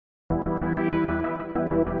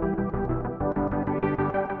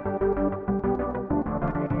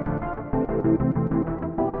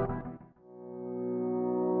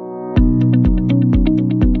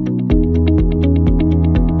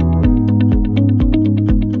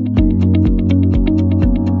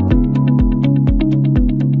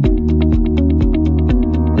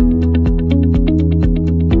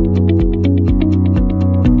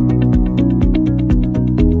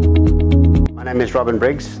is Robin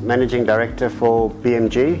Briggs, Managing Director for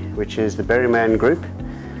BMG, which is the Berryman Group.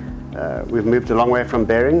 We've moved a long way from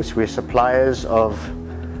bearings. We're suppliers of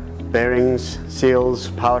bearings, seals,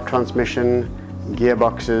 power transmission,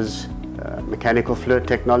 gearboxes, mechanical fluid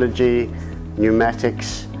technology,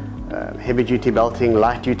 pneumatics, heavy-duty belting,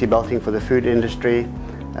 light-duty belting for the food industry,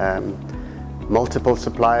 multiple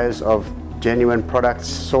suppliers of genuine products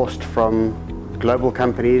sourced from global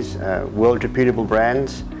companies, world reputable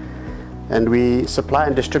brands, and we supply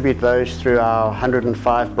and distribute those through our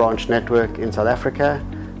 105 branch network in South Africa,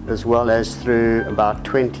 as well as through about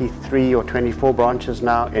 23 or 24 branches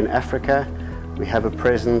now in Africa. We have a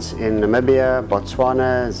presence in Namibia,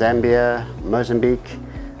 Botswana, Zambia, Mozambique,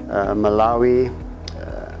 Malawi,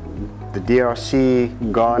 the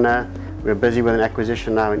DRC, Ghana. We're busy with an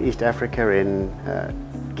acquisition now in East Africa, in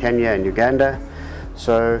Kenya and Uganda.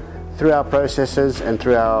 So through our processes and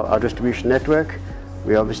through our distribution network,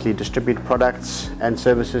 we obviously distribute products and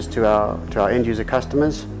services to our end user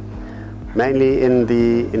customers, mainly in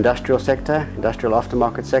the industrial sector, industrial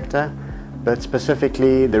aftermarket sector. But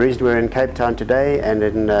specifically, the reason we're in Cape Town today and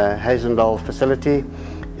in Hazendal facility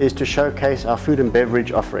is to showcase our food and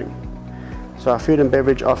beverage offering. So our food and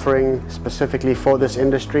beverage offering specifically for this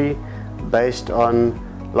industry, based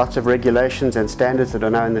on lots of regulations and standards that are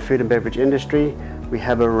now in the food and beverage industry. We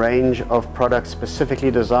have a range of products specifically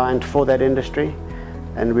designed for that industry,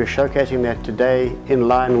 and we're showcasing that today in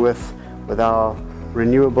line with our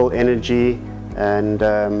renewable energy, and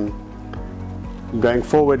going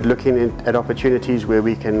forward looking at opportunities where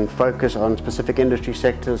we can focus on specific industry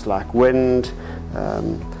sectors like wind,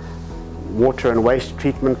 water and waste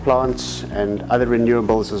treatment plants, and other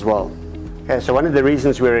renewables as well. Okay, so one of the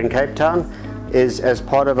reasons we're in Cape Town is as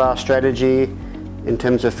part of our strategy in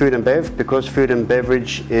terms of food and bev. Because food and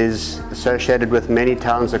beverage is associated with many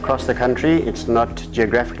towns across the country, it's not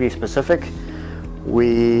geographically specific.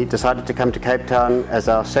 We decided to come to Cape Town as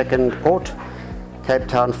our second port. Cape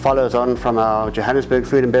Town follows on from our Johannesburg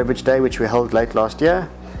Food and Beverage Day, which we held late last year.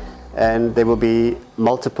 And there will be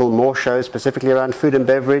multiple more shows specifically around food and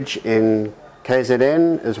beverage in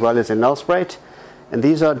KZN as well as in Nelspruit. And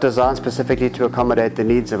these are designed specifically to accommodate the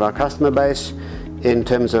needs of our customer base in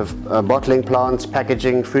terms of bottling plants,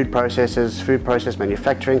 packaging, food processors, food process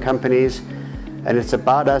manufacturing companies. And it's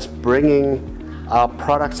about us bringing our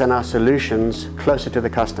products and our solutions closer to the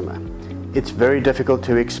customer. It's very difficult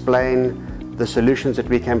to explain the solutions that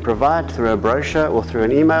we can provide through a brochure or through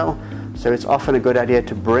an email. So it's often a good idea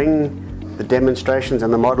to bring the demonstrations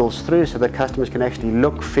and the models through so that customers can actually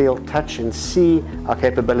look, feel, touch and see our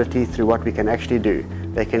capability through what we can actually do.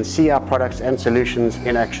 They can see our products and solutions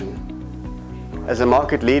in action. As a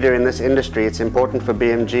market leader in this industry, it's important for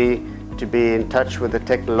BMG to be in touch with the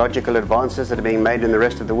technological advances that are being made in the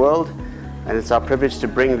rest of the world, and it's our privilege to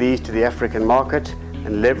bring these to the African market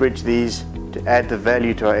and leverage these to add the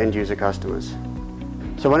value to our end user customers.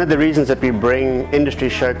 So one of the reasons that we bring Industry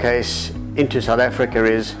Showcase into South Africa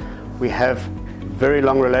is we have very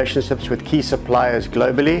long relationships with key suppliers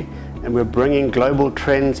globally, and we're bringing global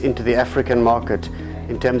trends into the African market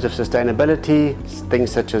in terms of sustainability,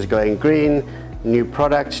 things such as going green, new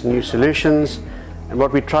products, new solutions. And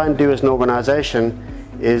what we try and do as an organization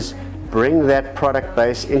is bring that product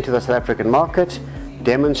base into the South African market,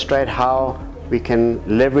 demonstrate how we can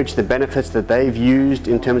leverage the benefits that they've used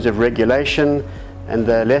in terms of regulation and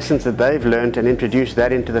the lessons that they've learned, and introduce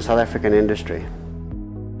that into the South African industry.